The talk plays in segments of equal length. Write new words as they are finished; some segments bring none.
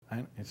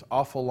It's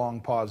awful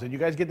long pause. Did you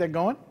guys get that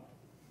going?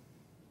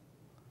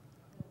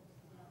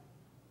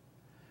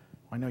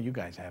 I know you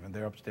guys haven't.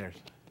 They're upstairs.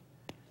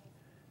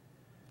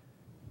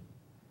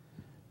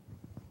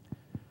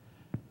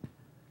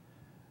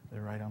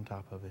 They're right on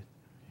top of it.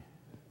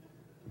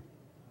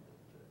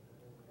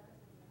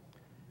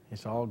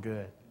 It's all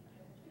good.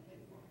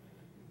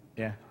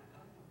 Yeah.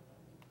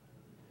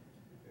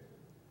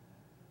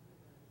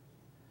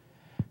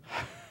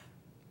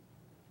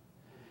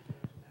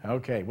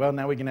 Okay, well,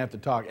 now we're going to have to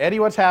talk. Eddie,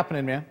 what's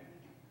happening, man?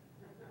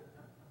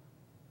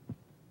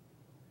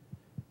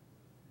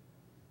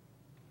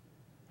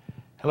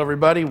 Hello,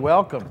 everybody.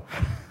 Welcome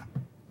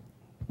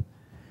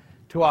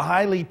to a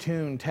highly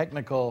tuned,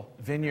 technical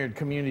Vineyard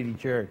Community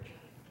Church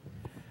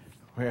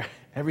where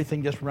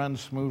everything just runs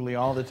smoothly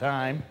all the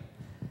time,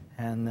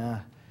 and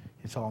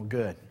it's all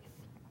good.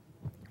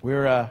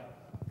 We're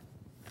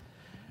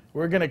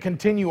going to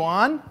continue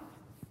on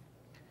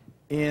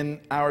in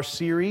our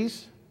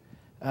series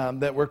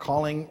that we're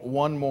calling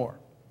One More.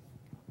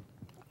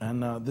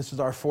 And this is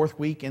our fourth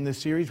week in this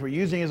series. We're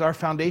using as our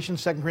foundation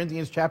 2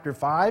 Corinthians chapter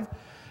 5,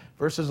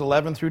 verses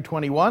 11 through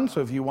 21.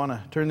 So if you want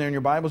to turn there in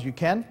your Bibles, you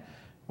can,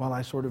 while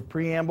I sort of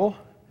preamble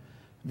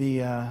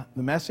the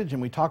message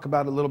and we talk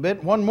about it a little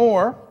bit. One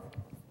more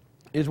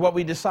is what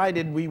we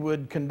decided we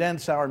would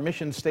condense our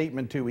mission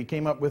statement to. We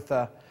came up with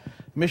a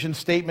mission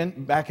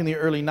statement back in the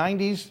early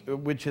 90s,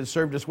 which has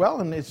served us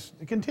well, and it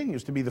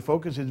continues to be the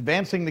focus,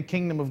 advancing the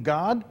kingdom of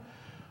God,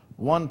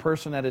 one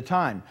person at a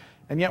time.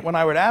 And yet when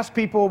I would ask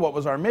people what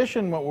was our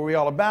mission, what were we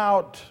all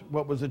about,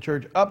 what was the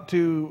church up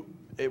to,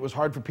 it was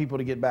hard for people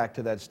to get back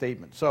to that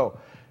statement. So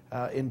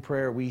in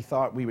prayer we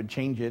thought we would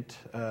change it,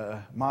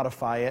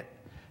 modify it,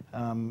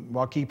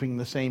 while keeping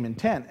the same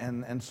intent.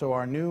 And so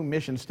our new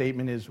mission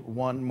statement is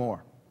one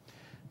more.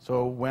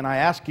 So when I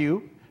ask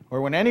you, or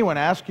when anyone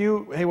asks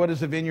you, hey, what is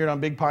the Vineyard on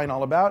Big Pine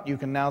all about? You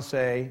can now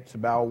say it's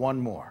about one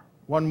more.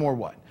 One more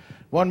what?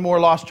 One more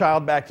lost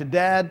child back to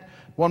dad,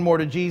 one more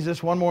to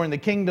Jesus, one more in the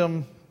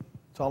kingdom.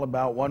 It's all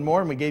about one more,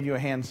 and we gave you a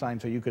hand sign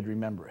so you could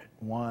remember it.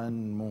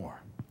 One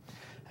more.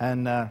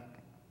 And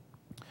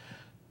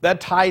that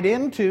tied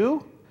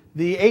into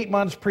the 8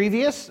 months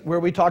previous, where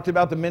we talked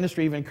about the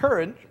ministry of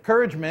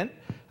encouragement,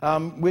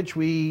 which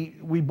we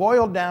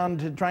boiled down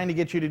to trying to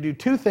get you to do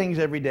two things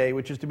every day,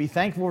 which is to be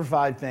thankful for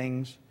 5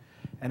 things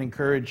and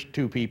encourage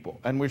 2 people.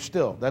 And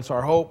that's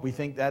our hope. We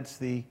think that's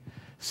the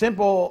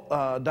simple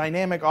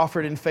dynamic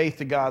offered in faith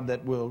to God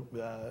that will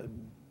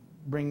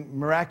bring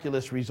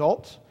miraculous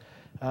results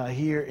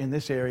here in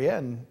this area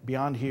and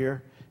beyond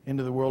here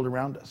into the world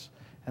around us.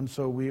 And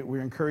so we're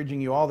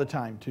encouraging you all the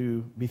time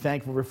to be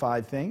thankful for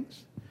 5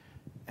 things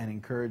and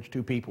encourage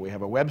 2 people. We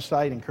have a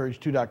website,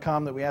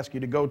 encourage2.com, that we ask you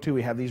to go to.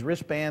 We have these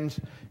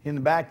wristbands in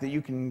the back that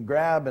you can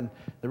grab, and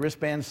the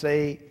wristbands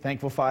say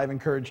Thankful 5,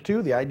 Encourage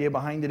 2. The idea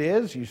behind it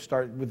is you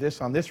start with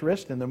this on this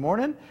wrist in the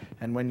morning,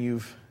 and when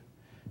you've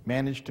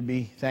managed to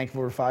be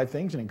thankful for 5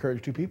 things and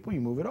encourage 2 people,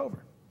 you move it over.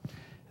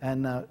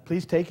 And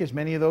please take as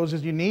many of those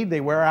as you need.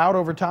 They wear out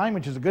over time,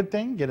 which is a good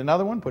thing. Get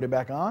another one, put it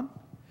back on.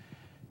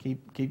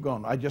 Keep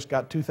going. I just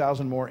got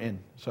 2,000 more in,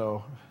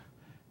 so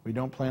we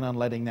don't plan on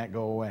letting that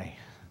go away.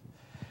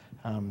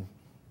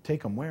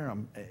 Take them, wear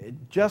them,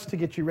 just to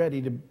get you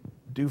ready to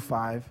do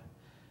 5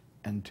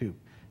 and 2.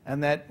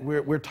 And that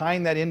we're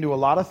tying that into a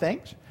lot of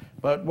things.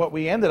 But what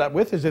we ended up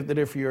with is that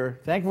if you're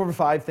thankful for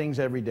 5 things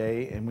every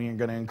day, and we are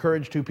going to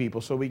encourage 2 people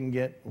so we can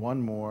get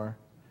one more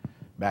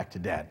back to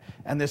dad.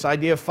 And this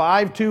idea of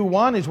 5, 2,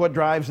 1 is what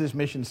drives this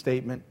mission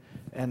statement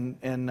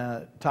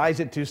and ties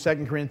it to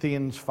 2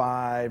 Corinthians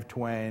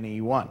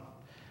 5:21,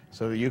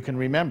 so that you can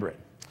remember it.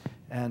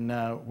 And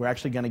we're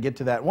actually going to get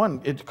to that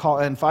one. And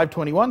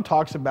 5:21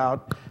 talks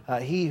about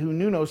he who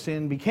knew no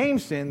sin became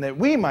sin that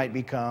we might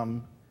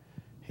become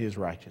his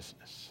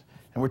righteousness.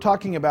 And we're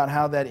talking about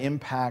how that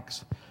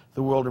impacts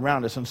the world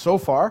around us. And so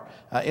far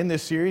in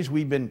this series,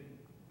 we've been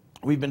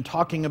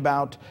talking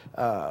about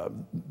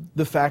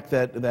the fact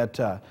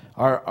that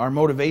our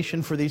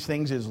motivation for these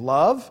things is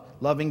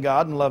loving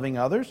God and loving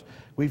others.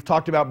 We've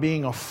talked about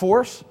being a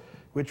force,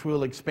 which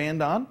we'll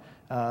expand on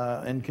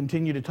and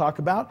continue to talk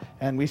about.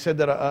 And we said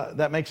that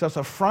that makes us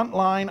a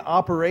frontline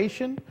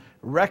operation,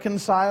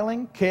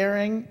 reconciling,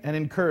 caring, and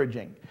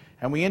encouraging.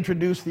 And we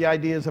introduced the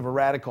ideas of a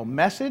radical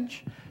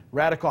message,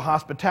 radical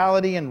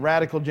hospitality, and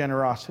radical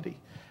generosity.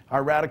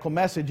 Our radical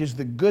message is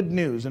the good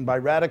news, and by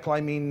radical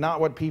I mean not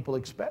what people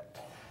expect.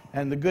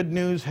 And the good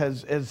news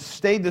has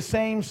stayed the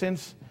same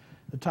since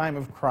the time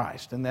of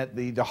Christ, and that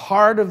the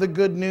heart of the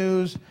good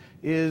news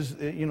is,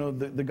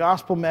 the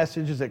gospel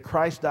message is that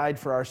Christ died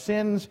for our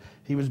sins,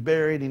 he was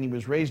buried, and he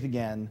was raised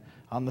again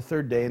on the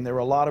 3rd day, and there were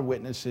a lot of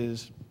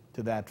witnesses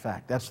to that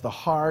fact. That's the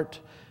heart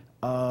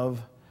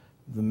of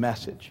the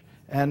message.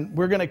 And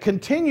we're going to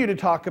continue to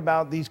talk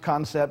about these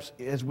concepts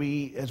as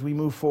we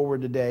move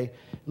forward today,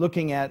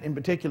 looking at, in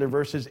particular,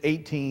 verses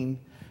 18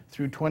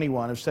 through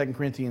 21 of 2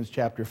 Corinthians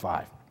chapter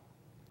 5,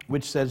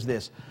 which says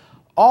this: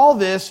 "All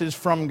this is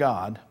from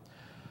God,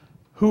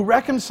 who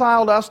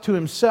reconciled us to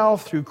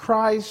himself through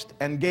Christ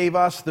and gave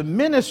us the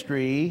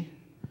ministry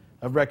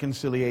of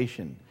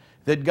reconciliation.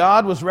 that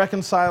God was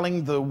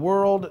reconciling the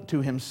world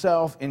to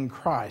himself in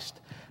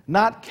Christ,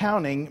 not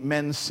counting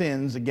men's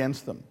sins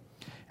against them.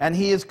 And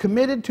he has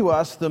committed to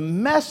us the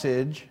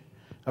message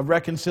of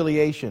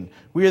reconciliation.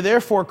 We are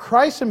therefore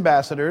Christ's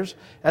ambassadors,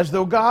 as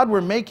though God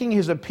were making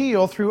his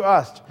appeal through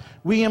us.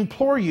 We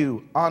implore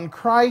you, on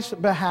Christ's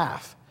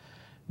behalf,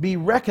 be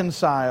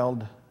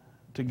reconciled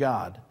to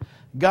God.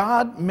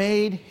 God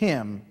made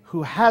him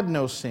who had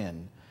no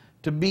sin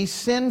to be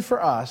sin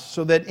for us,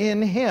 so that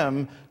in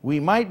him we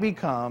might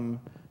become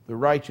the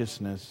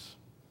righteousness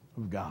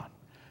of God.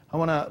 I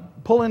want to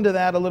pull into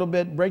that a little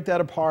bit, break that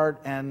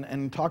apart,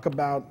 and talk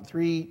about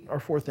 3 or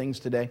 4 things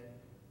today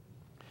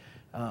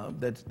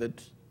that's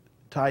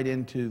tied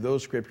into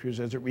those scriptures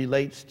as it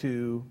relates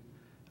to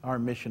our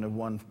mission of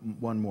one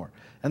more.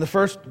 And the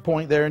first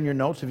point there in your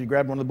notes, if you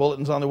grabbed one of the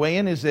bulletins on the way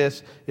in, is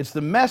this. It's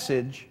the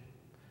message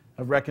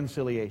of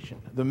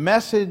reconciliation. The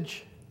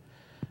message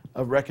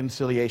of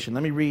reconciliation.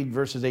 Let me read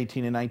verses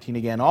 18 and 19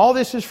 again. All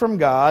this is from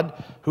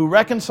God, who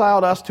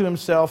reconciled us to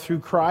himself through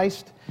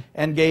Christ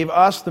and gave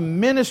us the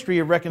ministry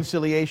of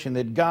reconciliation,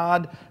 that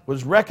God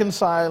was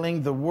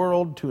reconciling the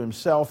world to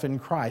himself in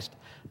Christ,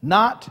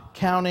 not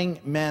counting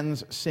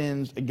men's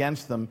sins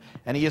against them.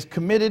 And he has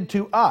committed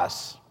to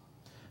us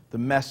the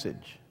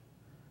message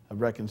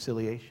of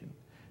reconciliation.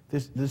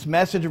 This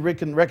message of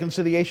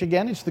reconciliation,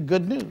 again, it's the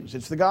good news.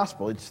 It's the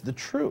gospel. It's the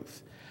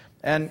truth.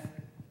 And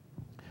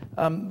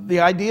the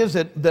idea is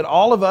that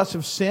all of us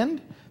have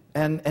sinned,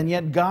 and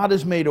yet God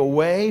has made a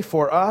way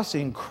for us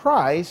in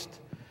Christ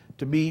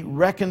to be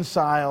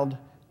reconciled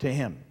to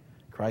him.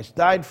 Christ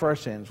died for our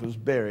sins, was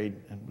buried,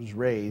 and was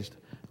raised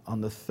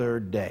on the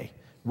 3rd day,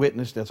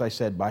 witnessed, as I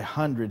said, by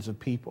hundreds of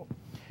people.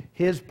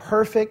 His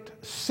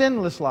perfect,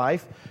 sinless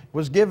life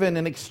was given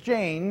in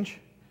exchange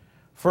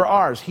for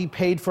ours. He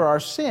paid for our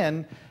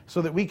sin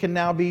so that we can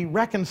now be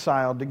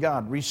reconciled to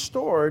God,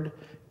 restored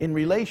in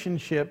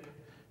relationship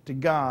to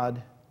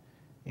God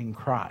in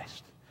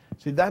Christ.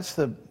 See, that's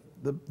the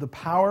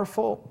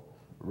powerful,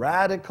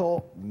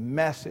 radical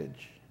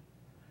message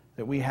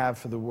that we have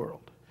for the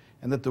world,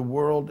 and that the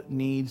world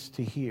needs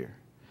to hear.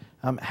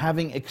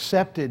 Having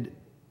accepted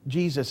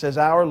Jesus as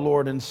our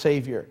Lord and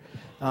Savior,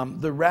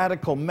 the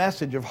radical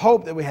message of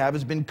hope that we have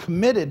has been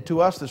committed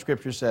to us, the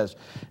Scripture says.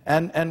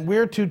 And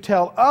we're to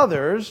tell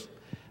others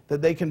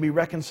that they can be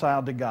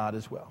reconciled to God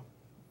as well.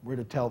 We're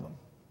to tell them.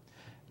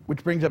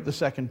 Which brings up the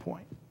second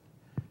point,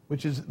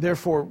 which is,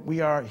 therefore,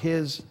 we are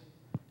his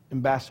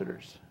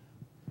ambassadors.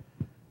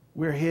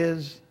 We're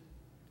his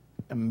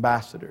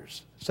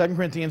ambassadors. 2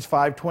 Corinthians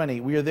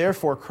 5:20, we are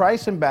therefore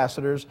Christ's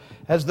ambassadors,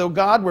 as though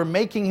God were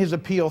making his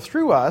appeal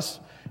through us.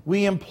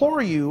 We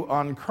implore you,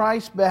 on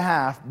Christ's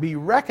behalf, be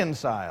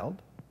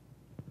reconciled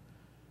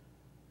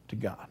to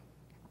God.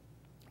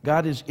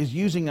 God is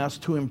using us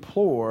to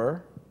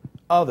implore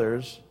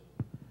others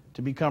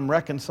to become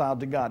reconciled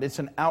to God. It's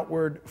an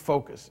outward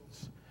focus.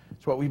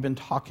 It's what we've been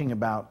talking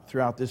about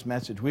throughout this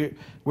message.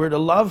 We're to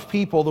love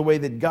people the way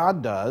that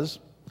God does,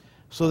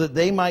 so that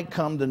they might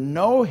come to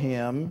know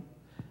him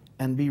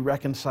and be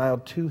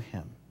reconciled to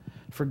him.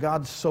 For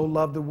God so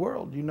loved the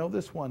world. You know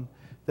this one.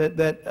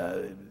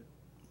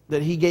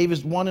 That he gave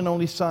his one and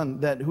only Son,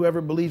 that whoever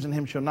believes in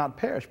him shall not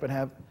perish, but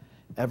have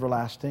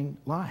everlasting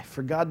life.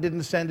 For God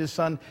didn't send his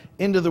Son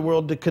into the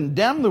world to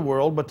condemn the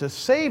world, but to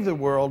save the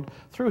world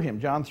through him.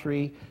 John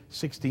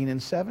 3:16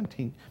 and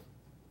 17.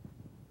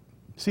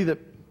 See,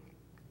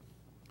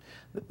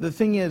 the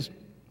thing is,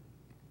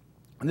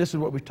 and this is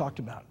what we've talked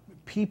about,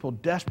 people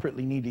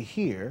desperately need to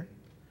hear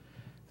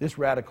this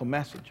radical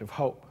message of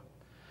hope.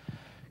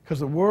 Because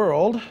the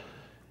world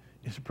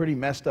is a pretty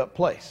messed up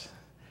place.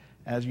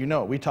 As you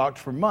know, we talked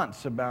for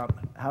months about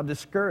how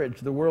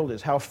discouraged the world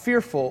is, how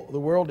fearful the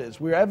world is.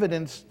 We're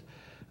evidenced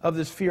of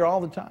this fear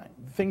all the time.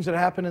 Things that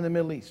happen in the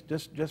Middle East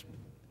just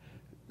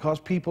cause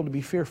people to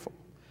be fearful,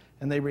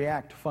 and they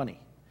react funny.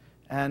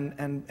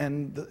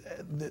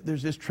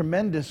 There's this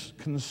tremendous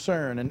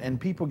concern,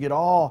 and people get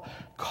all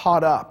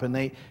caught up, and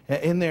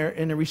in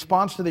a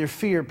response to their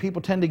fear,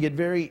 people tend to get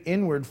very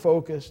inward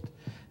focused,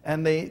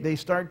 and they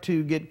start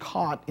to get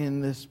caught in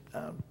this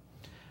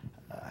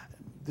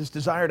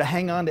desire to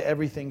hang on to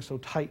everything so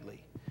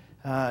tightly,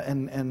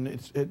 and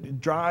it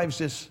drives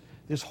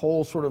this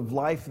whole sort of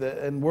life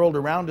and world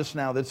around us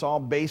now that's all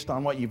based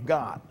on what you've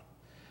got,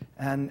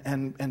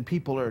 and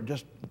people are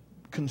just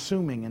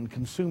consuming and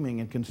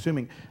consuming and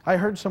consuming. I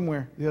heard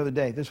somewhere the other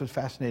day, this was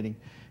fascinating.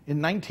 In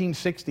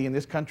 1960 in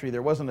this country,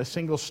 there wasn't a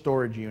single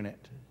storage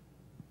unit.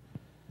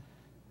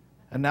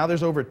 And now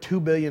there's over 2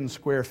 billion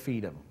square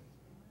feet of them.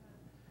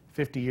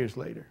 50 years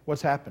later.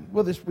 What's happened?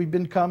 Well,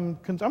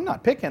 I'm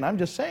not picking, I'm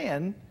just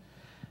saying,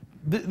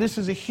 this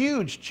is a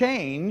huge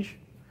change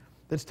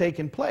that's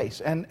taken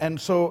place.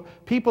 And so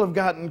people have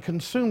gotten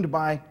consumed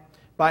by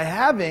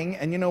having,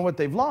 and you know what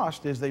they've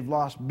lost is they've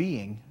lost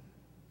being.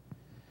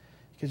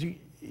 Because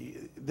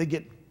they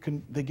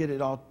get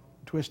it all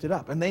twisted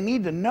up. And they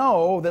need to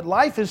know that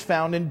life is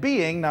found in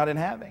being, not in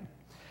having.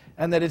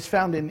 And that it's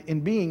found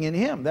in being in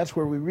him. That's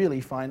where we really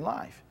find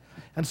life.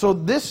 And so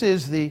this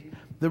is the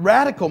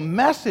radical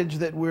message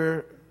that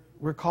we're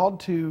we're called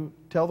to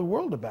tell the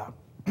world about.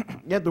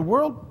 Yet the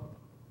world,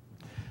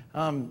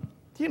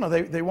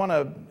 they want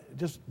to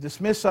just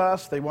dismiss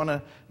us. They want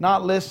to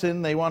not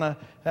listen. They want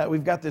to,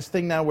 we've got this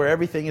thing now where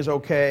everything is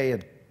okay,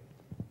 and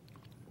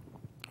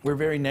we're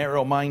very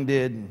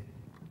narrow-minded, and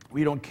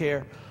we don't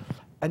care.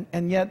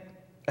 And yet,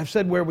 I've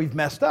said where we've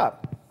messed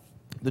up,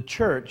 the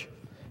church,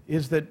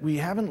 is that we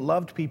haven't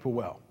loved people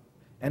well.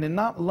 And in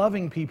not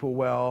loving people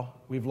well,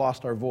 we've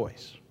lost our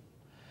voice.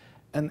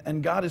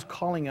 And God is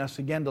calling us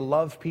again to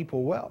love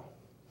people well.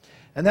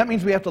 And that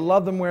means we have to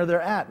love them where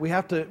they're at. We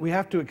have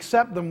to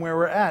accept them where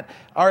we're at.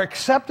 Our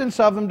acceptance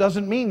of them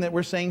doesn't mean that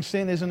we're saying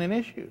sin isn't an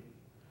issue.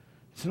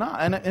 It's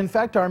not. And in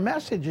fact, our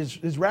message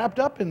is wrapped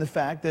up in the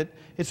fact that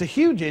it's a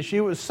huge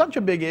issue. It was such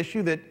a big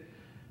issue that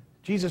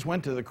Jesus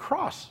went to the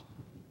cross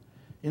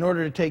in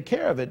order to take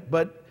care of it.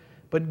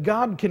 But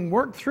God can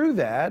work through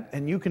that,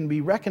 and you can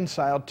be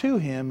reconciled to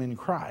Him in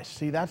Christ.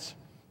 See, that's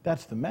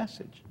the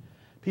message.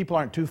 People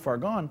aren't too far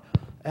gone,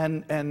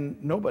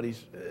 and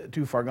nobody's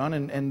too far gone,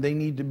 and they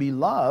need to be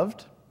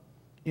loved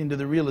into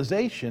the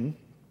realization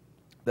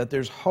that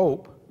there's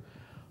hope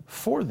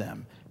for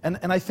them. And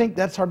I think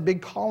that's our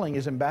big calling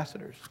as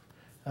ambassadors,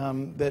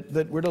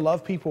 that we're to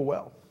love people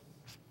well,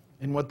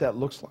 and what that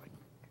looks like.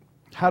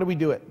 How do we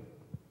do it?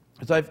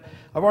 As I've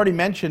already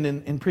mentioned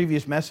in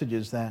previous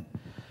messages that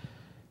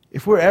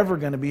if we're ever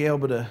going to be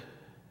able to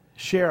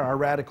share our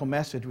radical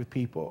message with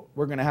people,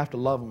 we're going to have to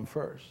love them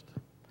first.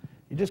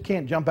 You just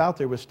can't jump out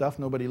there with stuff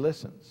nobody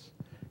listens.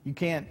 You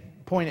can't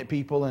point at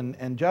people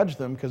and judge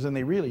them, because then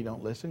they really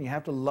don't listen. You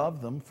have to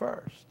love them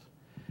first,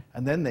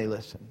 and then they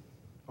listen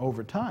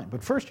over time.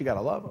 But first you got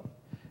to love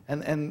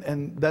them,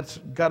 and that's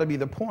got to be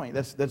the point.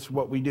 That's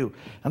what we do.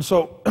 And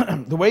so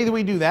the way that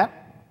we do that,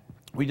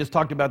 we just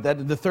talked about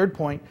that. The third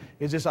point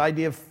is this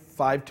idea of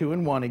 5, 2,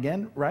 and 1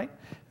 again, right?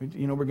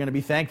 We're going to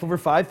be thankful for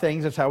 5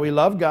 things. That's how we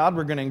love God.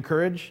 We're going to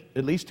encourage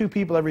at least 2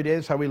 people every day.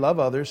 That's how we love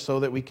others, so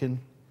that we can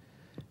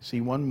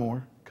see one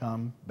more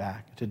come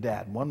back to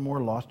Dad. One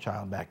more lost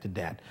child back to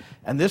Dad.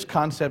 And this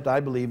concept, I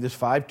believe, this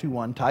 5, 2,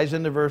 1, ties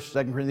into verse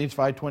 2 Corinthians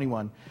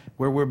 5:21,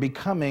 where we're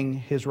becoming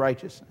His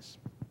righteousness.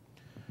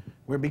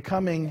 We're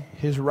becoming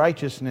His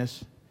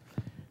righteousness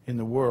in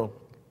the world.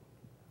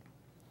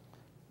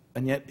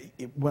 And yet,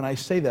 when I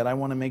say that, I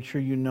want to make sure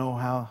you know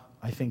how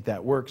I think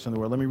that works in the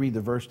world. Let me read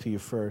the verse to you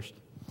first.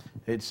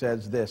 It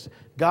says this: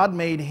 God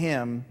made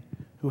Him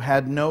who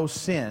had no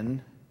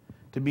sin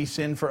to be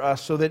sin for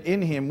us, so that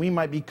in Him we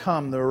might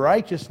become the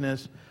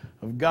righteousness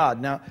of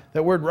God. Now,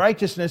 that word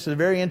righteousness is a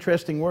very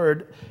interesting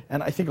word,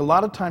 and I think a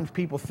lot of times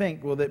people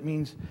think, well, that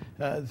means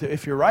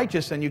if you're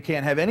righteous, then you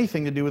can't have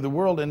anything to do with the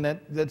world, and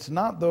that's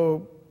not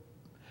the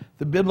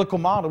biblical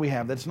model we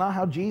have. That's not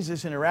how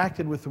Jesus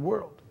interacted with the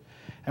world.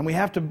 And we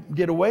have to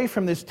get away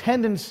from this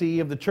tendency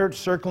of the church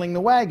circling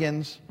the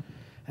wagons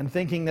and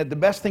thinking that the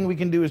best thing we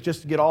can do is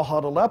just get all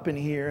huddled up in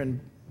here, and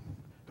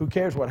who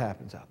cares what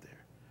happens out there.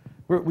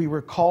 We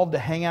were called to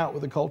hang out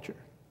with the culture.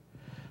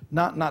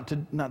 Not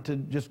to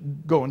just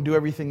go and do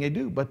everything they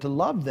do, but to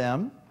love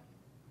them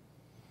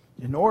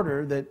in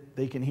order that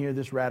they can hear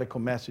this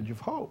radical message of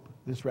hope,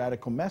 this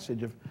radical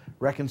message of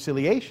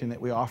reconciliation that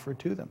we offer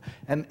to them.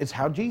 And it's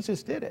how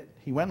Jesus did it.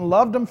 He went and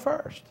loved them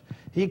first.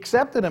 He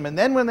accepted them. And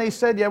then when they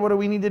said, yeah, what do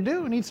we need to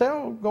do? And He'd say,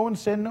 oh, go and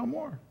sin no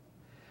more.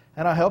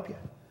 And I'll help you.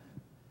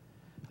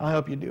 I'll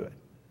help you do it.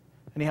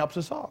 And He helps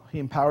us all. He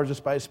empowers us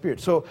by His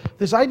Spirit. So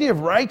this idea of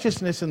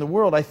righteousness in the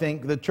world, I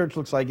think the church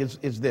looks like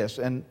is this.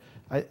 And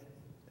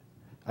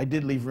I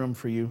did leave room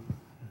for you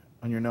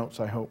on your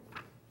notes, I hope.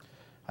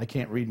 I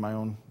can't read my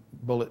own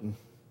bulletin.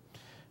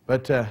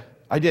 But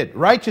I did.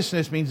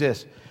 Righteousness means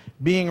this: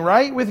 being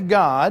right with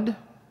God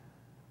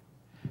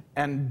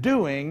and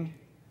doing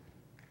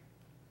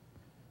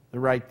the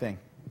right thing.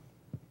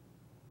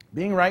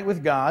 Being right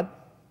with God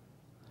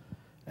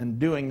and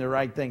doing the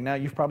right thing. Now,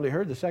 you've probably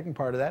heard the second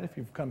part of that if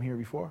you've come here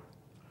before.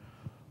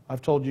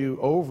 I've told you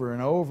over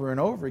and over and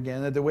over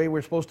again that the way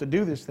we're supposed to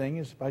do this thing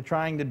is by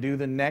trying to do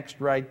the next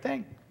right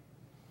thing.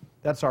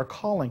 That's our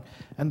calling.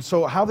 And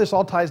so how this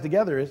all ties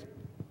together is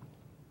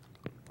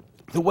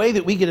the way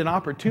that we get an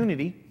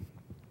opportunity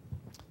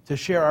to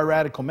share our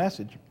radical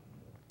message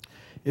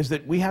is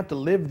that we have to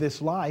live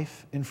this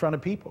life in front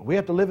of people. We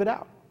have to live it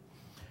out.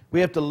 We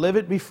have to live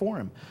it before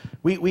Him.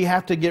 We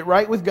have to get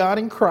right with God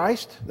in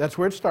Christ. That's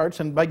where it starts.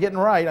 And by getting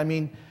right, I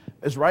mean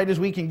as right as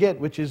we can get,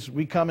 which is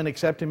we come and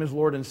accept Him as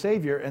Lord and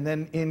Savior. And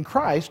then in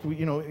Christ,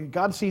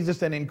 God sees us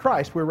then in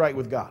Christ, we're right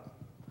with God.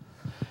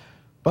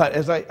 But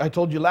as I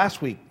told you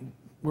last week,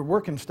 we're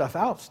working stuff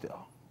out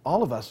still.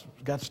 All of us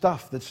got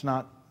stuff that's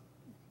not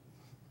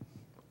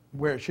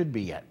where it should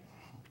be yet.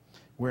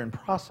 We're in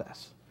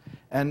process.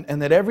 And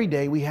that every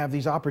day we have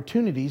these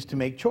opportunities to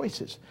make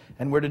choices.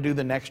 And we're to do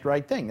the next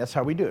right thing. That's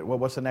how we do it. Well,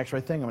 what's the next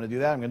right thing? I'm going to do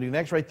that. I'm going to do the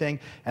next right thing.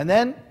 And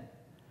then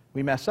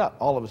we mess up.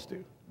 All of us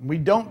do. We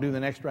don't do the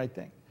next right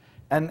thing.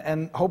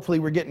 And hopefully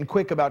we're getting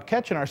quick about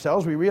catching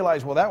ourselves. We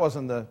realize, well, that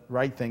wasn't the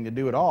right thing to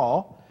do at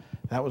all.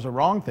 That was a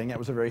wrong thing. That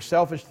was a very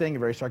selfish thing, a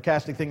very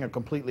sarcastic thing, a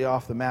completely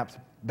off the map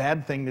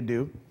bad thing to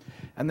do.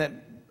 And that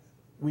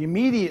we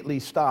immediately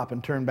stop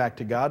and turn back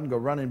to God and go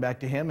running back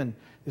to Him. And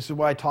this is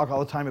why I talk all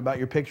the time about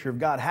your picture of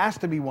God. It has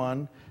to be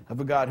one of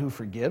a God who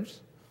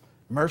forgives,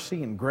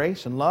 mercy and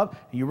grace and love.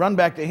 And you run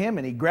back to Him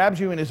and He grabs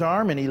you in His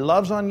arm and He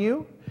loves on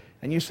you.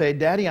 And you say,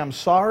 Daddy, I'm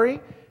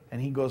sorry.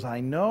 And He goes, I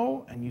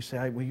know. And you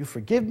say, will you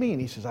forgive me? And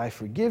He says, I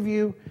forgive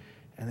you.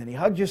 And then He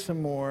hugs you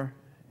some more.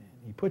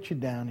 He puts you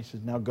down. He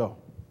says, now go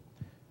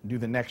and do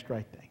the next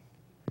right thing.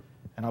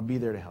 And I'll be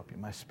there to help you.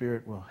 My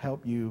Spirit will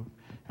help you.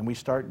 And we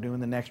start doing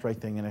the next right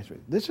thing.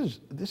 This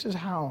is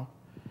how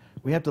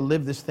we have to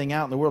live this thing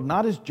out in the world.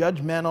 Not as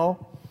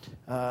judgmental,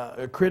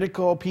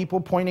 critical people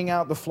pointing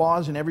out the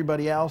flaws in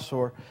everybody else,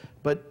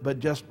 but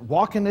just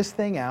walking this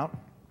thing out,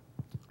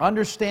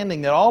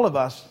 understanding that all of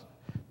us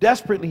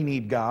desperately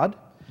need God,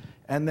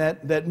 and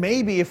that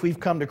maybe if we've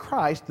come to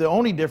Christ, the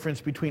only difference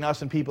between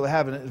us and people that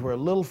haven't is we're a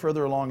little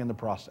further along in the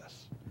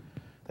process.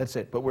 That's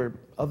it. But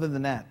other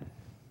than that,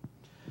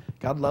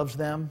 God loves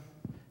them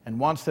and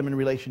wants them in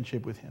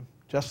relationship with Him,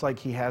 just like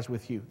He has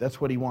with you. That's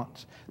what He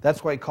wants.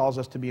 That's why He calls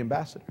us to be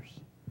ambassadors,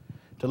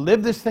 to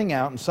live this thing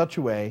out in such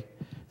a way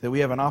that we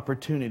have an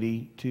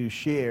opportunity to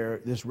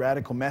share this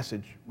radical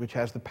message which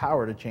has the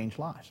power to change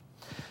lives.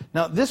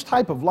 Now, this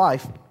type of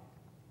life,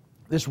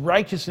 this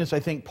righteousness, I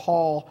think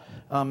Paul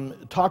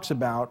talks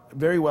about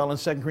very well in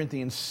 2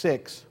 Corinthians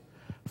 6,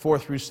 4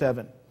 through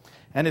 7.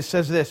 And it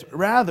says this,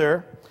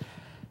 rather,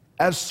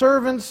 as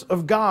servants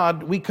of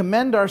God, we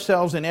commend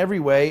ourselves in every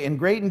way, in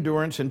great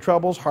endurance, in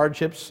troubles,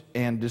 hardships,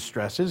 and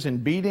distresses, in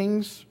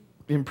beatings,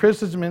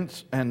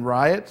 imprisonments, and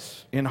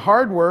riots, in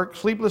hard work,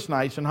 sleepless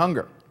nights, and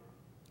hunger,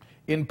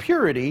 in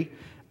purity,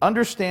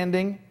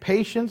 understanding,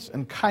 patience,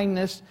 and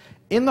kindness,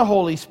 in the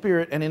Holy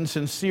Spirit, and in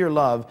sincere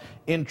love,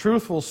 in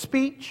truthful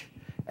speech,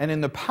 and in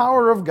the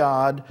power of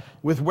God,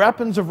 with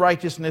weapons of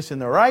righteousness in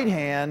the right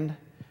hand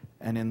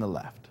and in the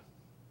left.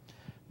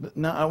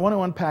 Now, I want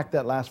to unpack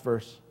that last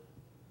verse.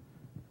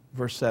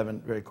 Verse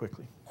 7, very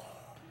quickly.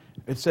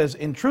 It says,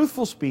 in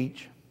truthful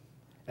speech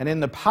and in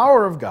the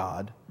power of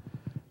God,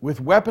 with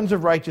weapons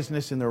of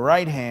righteousness in the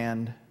right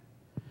hand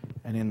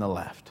and in the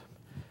left.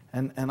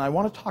 And I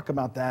want to talk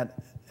about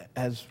that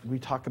as we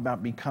talk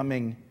about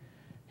becoming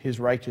His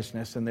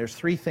righteousness. And there's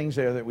three things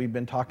there that we've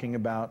been talking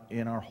about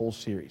in our whole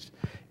series.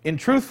 In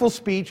truthful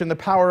speech and the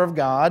power of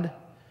God,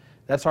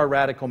 that's our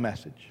radical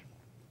message.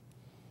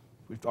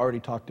 We've already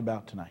talked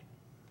about tonight.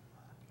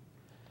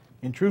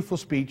 In truthful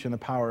speech and the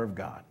power of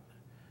God.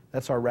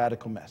 That's our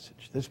radical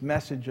message. This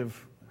message of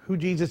who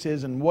Jesus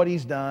is and what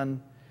He's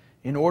done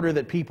in order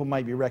that people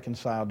might be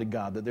reconciled to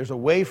God. That there's a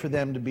way for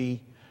them to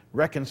be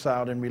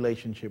reconciled in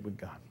relationship with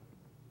God.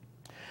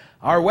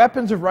 Our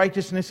weapons of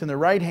righteousness in the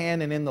right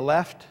hand and in the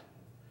left,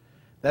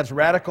 that's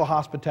radical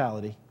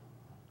hospitality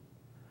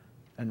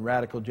and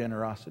radical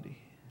generosity.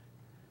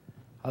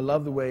 I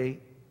love the way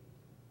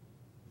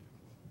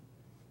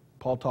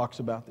Paul talks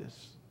about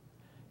this,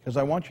 because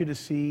I want you to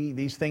see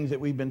these things that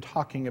we've been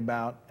talking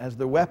about as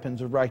the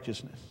weapons of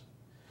righteousness.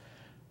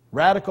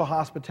 Radical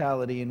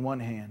hospitality in one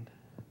hand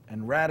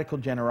and radical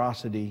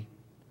generosity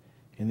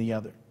in the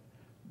other.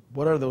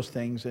 What are those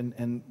things?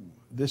 And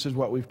this is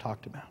what we've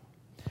talked about.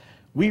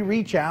 We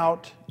reach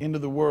out into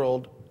the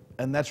world,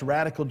 and that's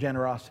radical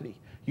generosity.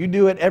 You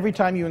do it every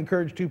time you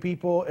encourage two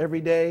people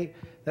every day.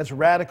 That's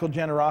radical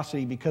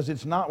generosity, because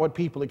it's not what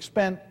people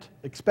expect,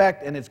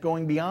 and it's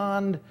going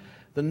beyond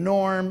the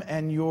norm,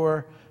 and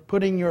you're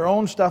putting your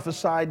own stuff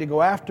aside to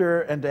go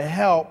after and to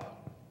help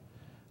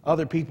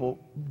other people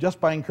just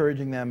by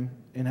encouraging them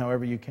in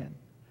however you can.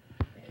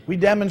 We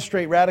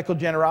demonstrate radical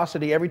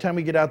generosity every time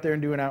we get out there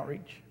and do an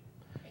outreach.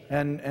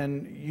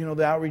 And you know,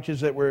 the outreaches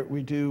that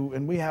we do,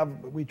 and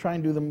we try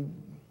and do them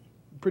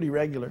pretty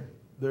regular.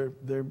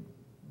 They're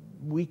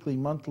weekly,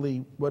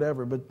 monthly,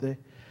 whatever, but the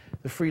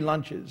free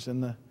lunches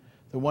and the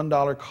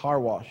 $1 car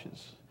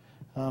washes.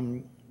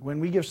 When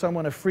we give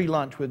someone a free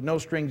lunch with no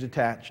strings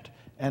attached,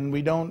 and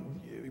we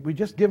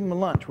just give them a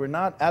lunch. We're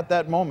not at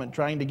that moment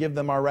trying to give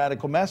them our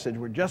radical message.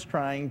 We're just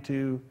trying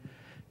to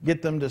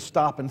get them to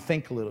stop and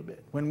think a little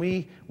bit. When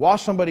we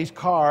wash somebody's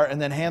car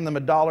and then hand them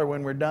 $1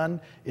 when we're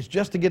done, it's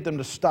just to get them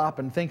to stop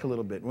and think a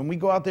little bit. When we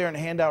go out there and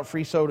hand out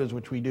free sodas,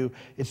 which we do,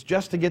 it's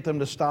just to get them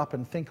to stop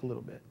and think a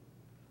little bit.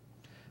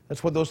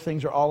 That's what those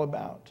things are all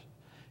about.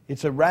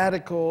 It's a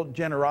radical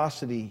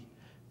generosity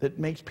that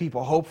makes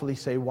people hopefully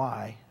say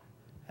why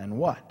and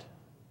what.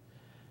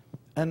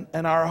 And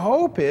our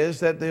hope is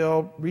that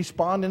they'll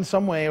respond in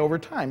some way over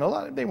time.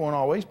 They won't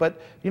always,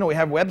 but you know, we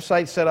have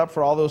websites set up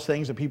for all those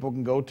things that people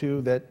can go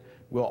to that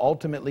will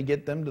ultimately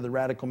get them to the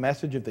radical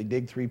message if they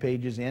dig 3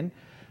 pages in.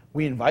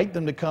 We invite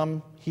them to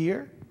come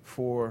here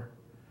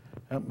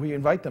we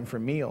invite them for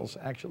meals,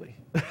 actually.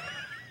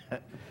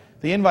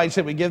 The invites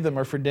that we give them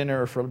are for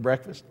dinner or for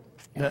breakfast.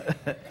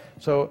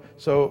 So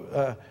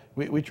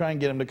we try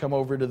and get them to come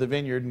over to the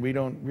vineyard, and we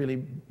don't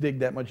really dig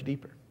that much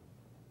deeper.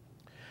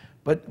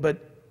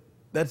 But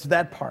that's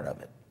that part of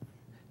it.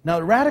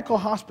 Now, radical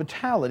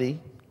hospitality,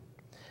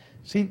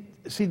 see,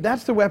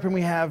 that's the weapon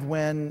we have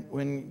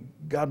when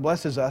God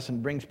blesses us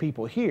and brings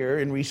people here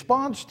in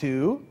response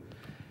to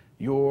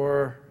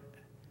your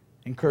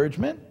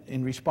encouragement,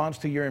 in response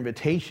to your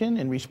invitation,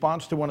 in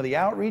response to one of the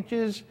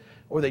outreaches,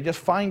 or they just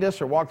find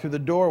us or walk through the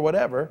door, or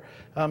whatever,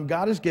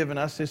 God has given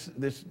us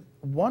this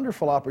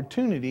wonderful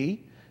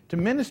opportunity to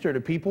minister to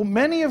people,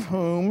 many of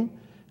whom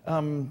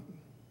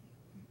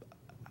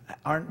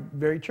aren't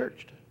very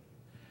churched.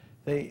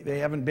 They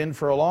haven't been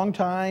for a long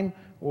time,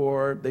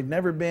 or they've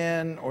never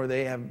been, or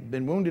they have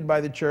been wounded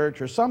by the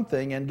church or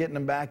something, and getting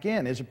them back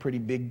in is a pretty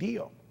big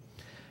deal.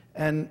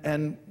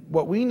 And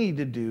what we need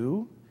to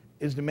do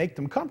is to make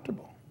them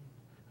comfortable.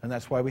 And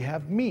that's why we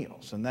have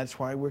meals, and that's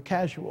why we're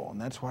casual, and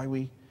that's why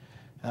we,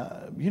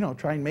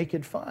 try and make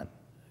it fun.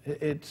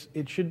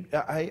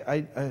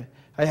 I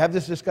have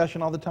this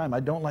discussion all the time. I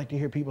don't like to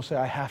hear people say,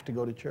 I have to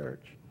go to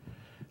church,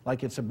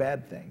 like it's a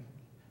bad thing.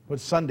 Well,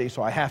 it's Sunday,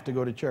 so I have to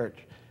go to church.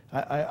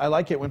 I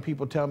like it when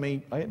people tell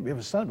me, it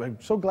was Sunday. I'm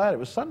so glad it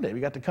was Sunday. We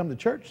got to come to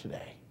church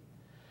today.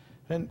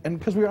 And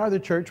because we are the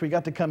church, we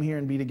got to come here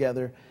and be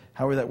together,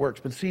 however that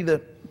works. But see,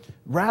 the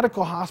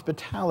radical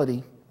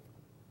hospitality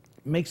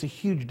makes a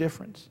huge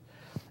difference.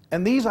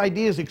 And these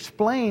ideas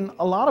explain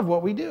a lot of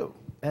what we do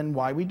and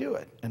why we do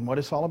it and what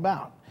it's all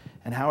about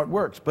and how it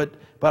works. But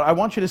I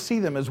want you to see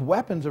them as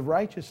weapons of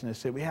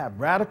righteousness that we have.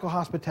 Radical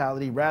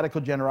hospitality,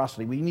 radical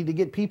generosity. We need to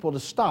get people to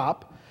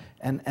stop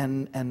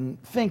and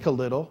think a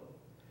little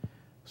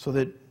so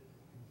that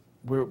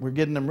we're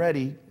getting them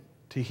ready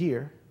to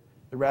hear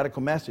the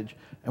radical message.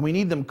 And we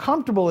need them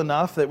comfortable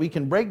enough that we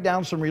can break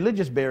down some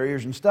religious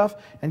barriers and stuff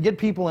and get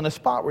people in a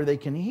spot where they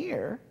can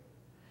hear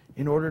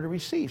in order to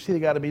receive. See, they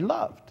got to be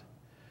loved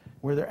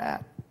where they're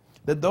at.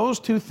 That those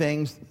two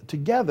things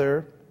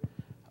together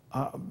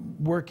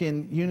work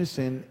in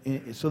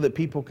unison so that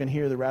people can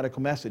hear the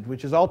radical message,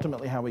 which is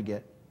ultimately how we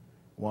get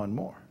one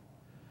more.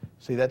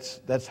 See,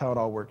 that's how it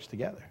all works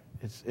together.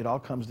 It all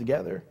comes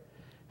together,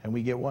 and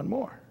we get one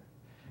more.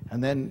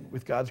 And then,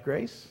 with God's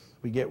grace,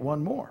 we get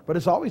one more. But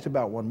it's always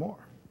about one more.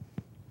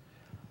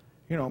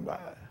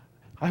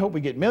 I hope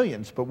we get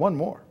millions, but one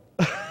more.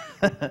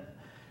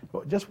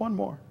 Just one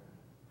more.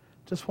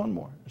 Just one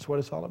more. That's what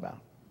it's all about.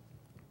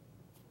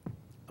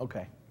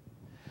 Okay.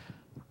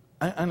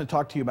 I'm going to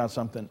talk to you about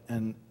something,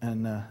 and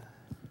I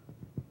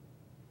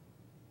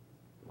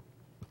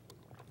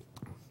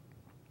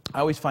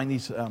always find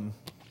these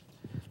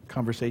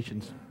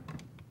conversations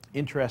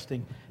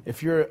interesting.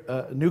 If you're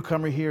a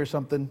newcomer here or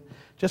something,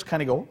 just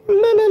kind of go la,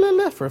 la,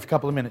 la, la, for a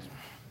couple of minutes,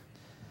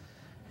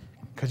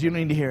 because you don't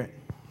need to hear it.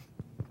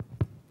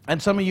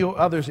 And some of you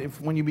others,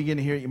 when you begin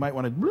to hear it, you might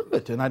want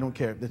to, and I don't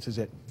care. This is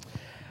it.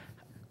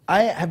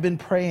 I have been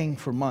praying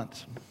for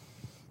months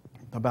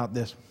about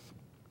this,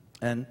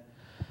 and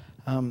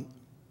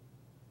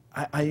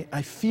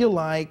I feel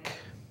like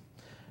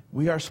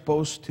we are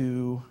supposed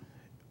to,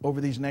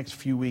 over these next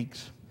few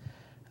weeks,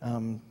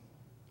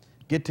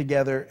 get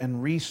together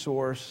and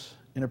resource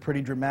in a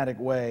pretty dramatic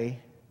way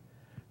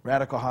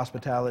radical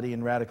hospitality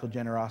and radical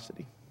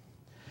generosity.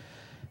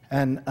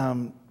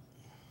 And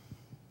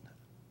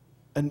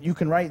you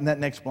can write in that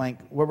next blank,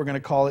 what we're going to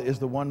call it is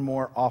the one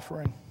more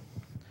offering.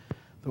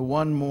 The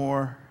one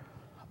more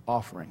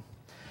offering.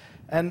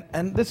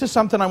 And this is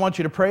something I want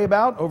you to pray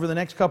about over the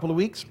next couple of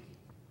weeks.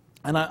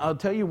 And I'll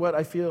tell you what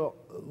I feel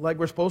like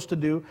we're supposed to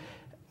do,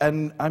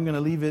 and I'm going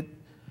to leave it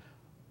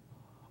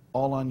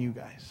all on you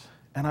guys.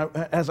 And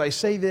as I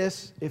say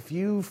this, if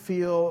you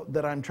feel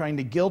that I'm trying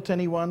to guilt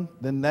anyone,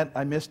 then that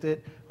I missed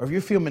it. Or if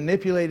you feel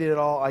manipulated at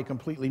all, I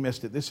completely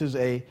missed it. This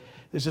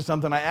is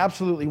something I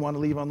absolutely want to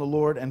leave on the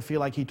Lord and feel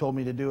like He told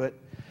me to do it.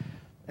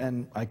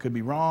 And I could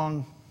be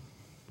wrong,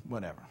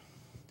 whatever.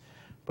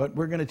 But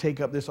we're going to take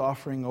up this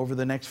offering over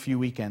the next few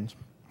weekends.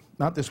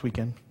 Not this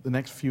weekend, the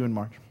next few in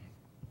March.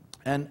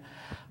 And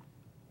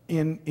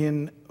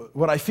in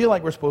what I feel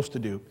like we're supposed to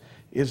do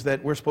is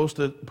that we're supposed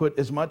to put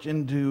as much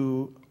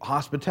into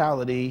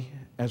hospitality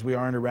as we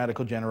are into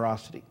radical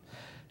generosity.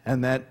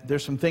 And that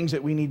there's some things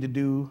that we need to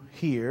do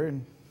here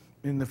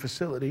in the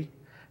facility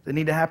that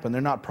need to happen. They're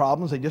not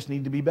problems, they just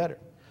need to be better.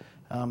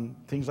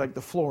 Things like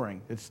the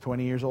flooring, it's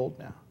 20 years old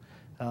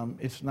now.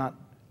 It's not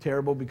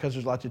terrible because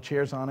there's lots of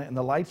chairs on it and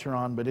the lights are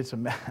on, but it's a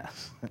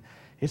mess.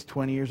 It's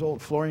 20 years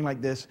old. Flooring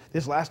like this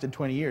lasted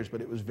 20 years,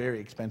 but it was very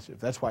expensive.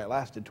 That's why it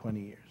lasted 20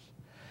 years.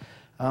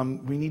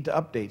 We need to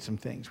update some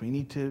things. We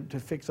need to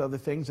fix other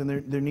things, and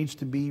there needs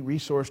to be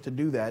resource to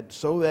do that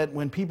so that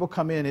when people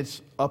come in,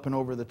 it's up and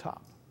over the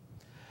top.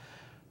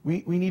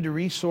 We need to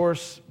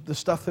resource the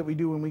stuff that we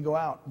do when we go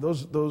out.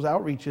 Those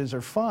outreaches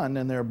are fun,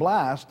 and they're a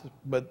blast,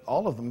 but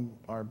all of them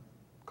are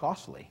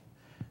costly.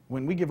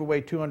 When we give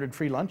away 200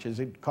 free lunches,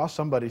 it costs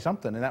somebody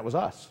something, and that was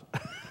us.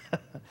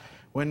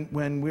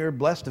 When we're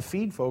blessed to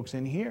feed folks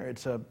in here,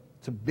 it's a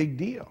big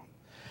deal.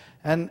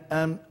 And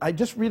I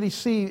just really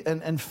see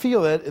and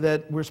feel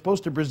that we're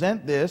supposed to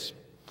present this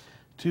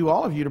to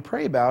all of you to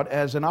pray about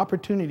as an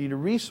opportunity to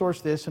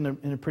resource this in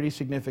a pretty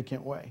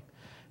significant way.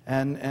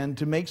 And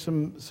to make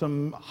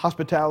some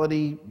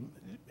hospitality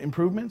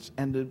improvements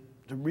and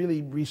to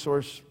really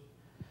resource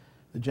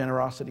the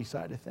generosity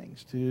side of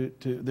things.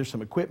 There's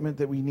some equipment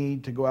that we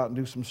need to go out and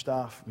do some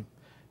stuff.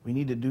 We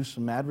need to do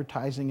some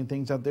advertising and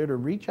things out there to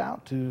reach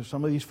out to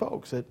some of these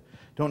folks that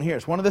don't hear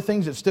us. One of the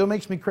things that still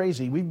makes me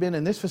crazy, we've been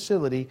in this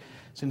facility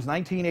since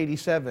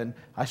 1987.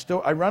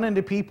 I run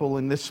into people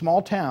in this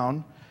small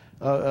town,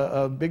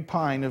 a Big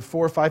Pine of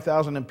 4,000 or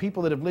 5,000, and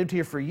people that have lived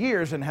here for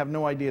years and have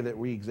no idea that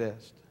we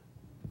exist.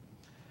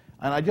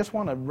 And I just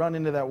want to run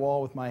into that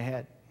wall with my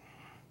head.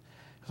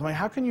 I'm like,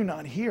 how can you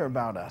not hear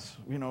about us?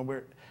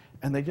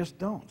 And they just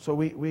don't. So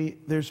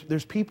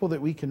there's people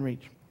that we can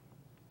reach.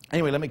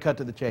 Anyway, let me cut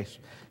to the chase.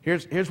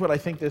 Here's what I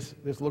think this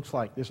looks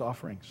like, this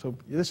offering. So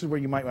this is where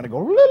you might want to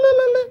go.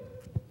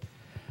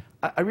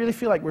 I really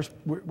feel like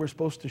we're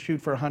supposed to shoot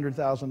for $100,000,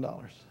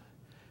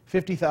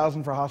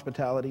 $50,000 for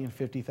hospitality and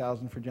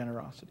 $50,000 for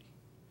generosity.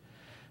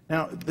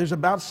 Now, there's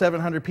about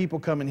 700 people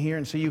coming here,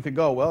 and so you could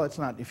go, well, it's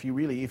not, if you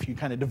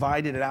kind of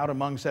divided it out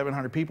among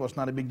 700 people, it's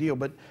not a big deal,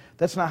 but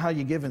that's not how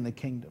you give in the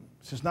kingdom.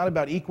 So it's not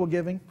about equal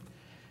giving.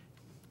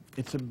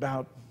 It's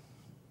about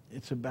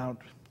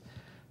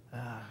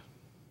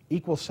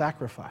equal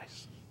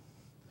sacrifice.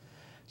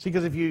 See,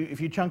 because if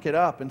you chunk it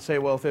up and say,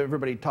 well, if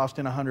everybody tossed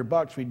in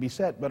 $100, we'd be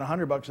set. But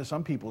 $100 to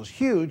some people is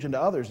huge, and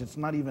to others, it's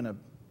not even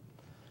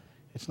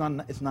it's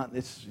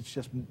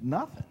just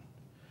nothing.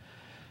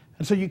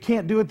 And so you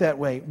can't do it that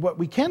way. What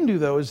we can do,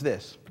 though, is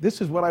this.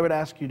 This is what I would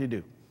ask you to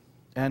do.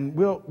 And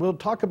we'll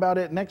talk about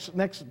it.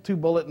 Next two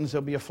bulletins,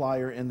 there'll be a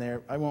flyer in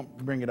there. I won't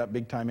bring it up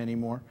big time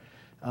anymore.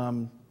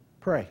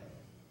 Pray.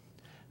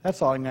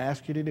 That's all I'm going to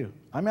ask you to do.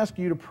 I'm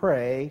asking you to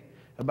pray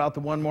about the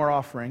one more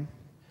offering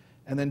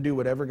and then do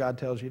whatever God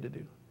tells you to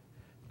do.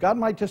 God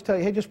might just tell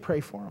you, hey, just pray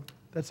for them.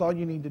 That's all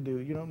you need to do.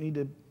 You don't need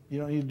to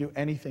do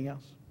anything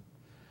else.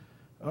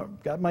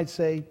 God might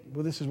say,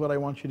 well, this is what I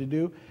want you to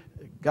do.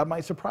 God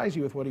might surprise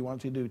you with what he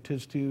wants you to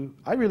do.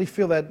 I really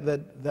feel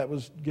that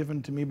was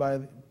given to me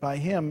by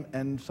him,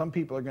 and some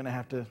people are going to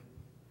have to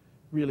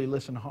really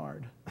listen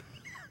hard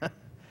to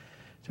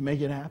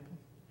make it happen.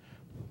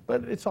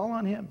 But it's all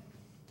on him.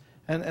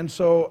 And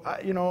so,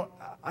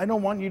 I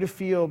don't want you to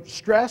feel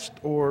stressed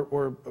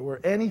or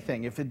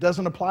anything. If it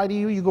doesn't apply to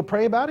you, you go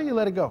pray about it, you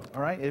let it go,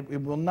 all right?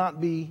 It will not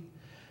be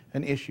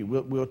an issue.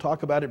 We'll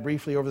talk about it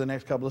briefly over the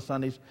next couple of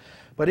Sundays.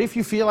 But if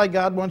you feel like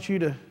God wants you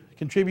to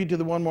contribute to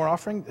the one more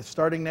offering,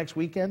 starting next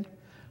weekend,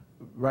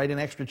 write an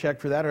extra check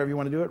for that, however you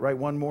want to do it. Write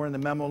one more in the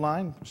memo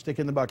line, stick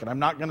in the bucket. I'm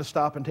not going to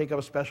stop and take up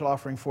a special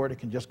offering for it. It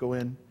can just go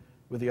in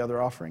with the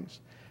other offerings.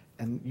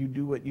 And you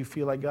do what you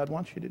feel like God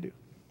wants you to do.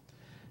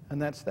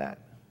 And that's that.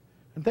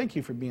 And thank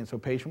you for being so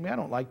patient with me. I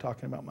don't like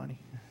talking about money.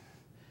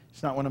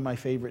 It's not one of my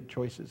favorite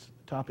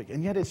topic.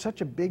 And yet it's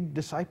such a big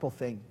disciple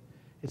thing.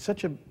 It's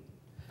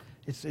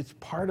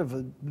part of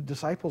a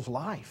disciple's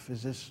life,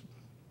 is this,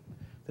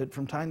 that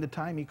from time to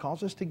time he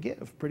calls us to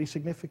give pretty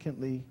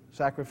significantly,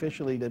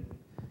 sacrificially, to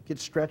get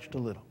stretched a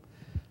little.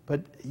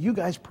 But you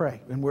guys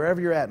pray, and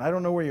wherever you're at, and I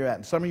don't know where you're at,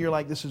 and some of you are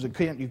like,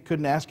 you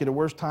couldn't ask at a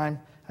worse time.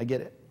 I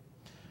get it.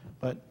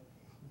 But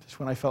just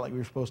when I felt like we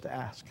were supposed to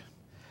ask.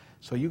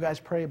 So you guys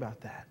pray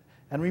about that.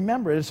 And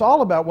remember, it's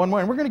all about one more,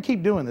 and we're going to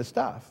keep doing this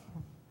stuff.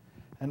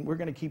 And we're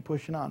going to keep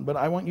pushing on. But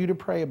I want you to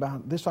pray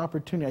about this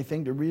opportunity, I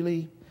think, to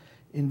really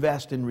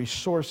invest in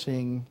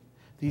resourcing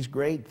these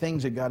great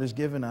things that God has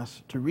given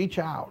us to reach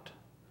out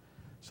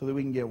so that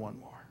we can get one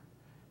more.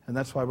 And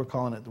that's why we're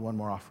calling it the one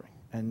more offering.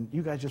 And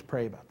you guys just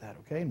pray about that,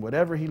 okay? And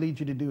whatever he leads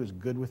you to do is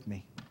good with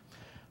me.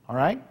 All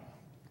right?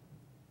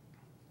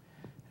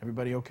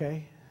 Everybody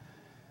okay?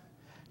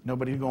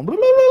 Nobody's going blah,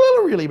 blah, blah,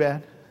 blah, really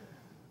bad.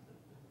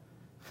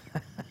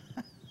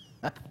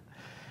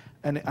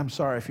 And I'm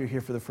sorry if you're here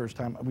for the first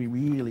time. We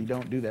really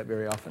don't do that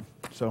very often.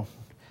 So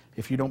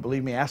if you don't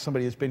believe me, ask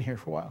somebody that's been here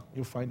for a while.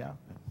 You'll find out.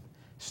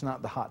 It's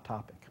not the hot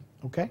topic.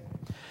 Okay?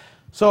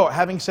 So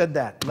having said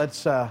that,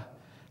 let's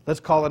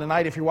call it a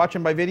night. If you're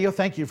watching by video,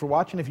 thank you for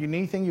watching. If you need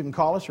anything, you can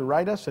call us or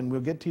write us, and we'll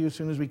get to you as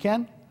soon as we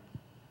can.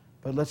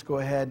 But let's go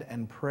ahead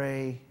and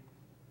pray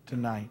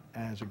tonight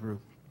as a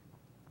group.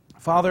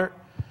 Father,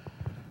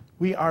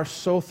 we are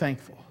so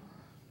thankful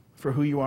for who you are.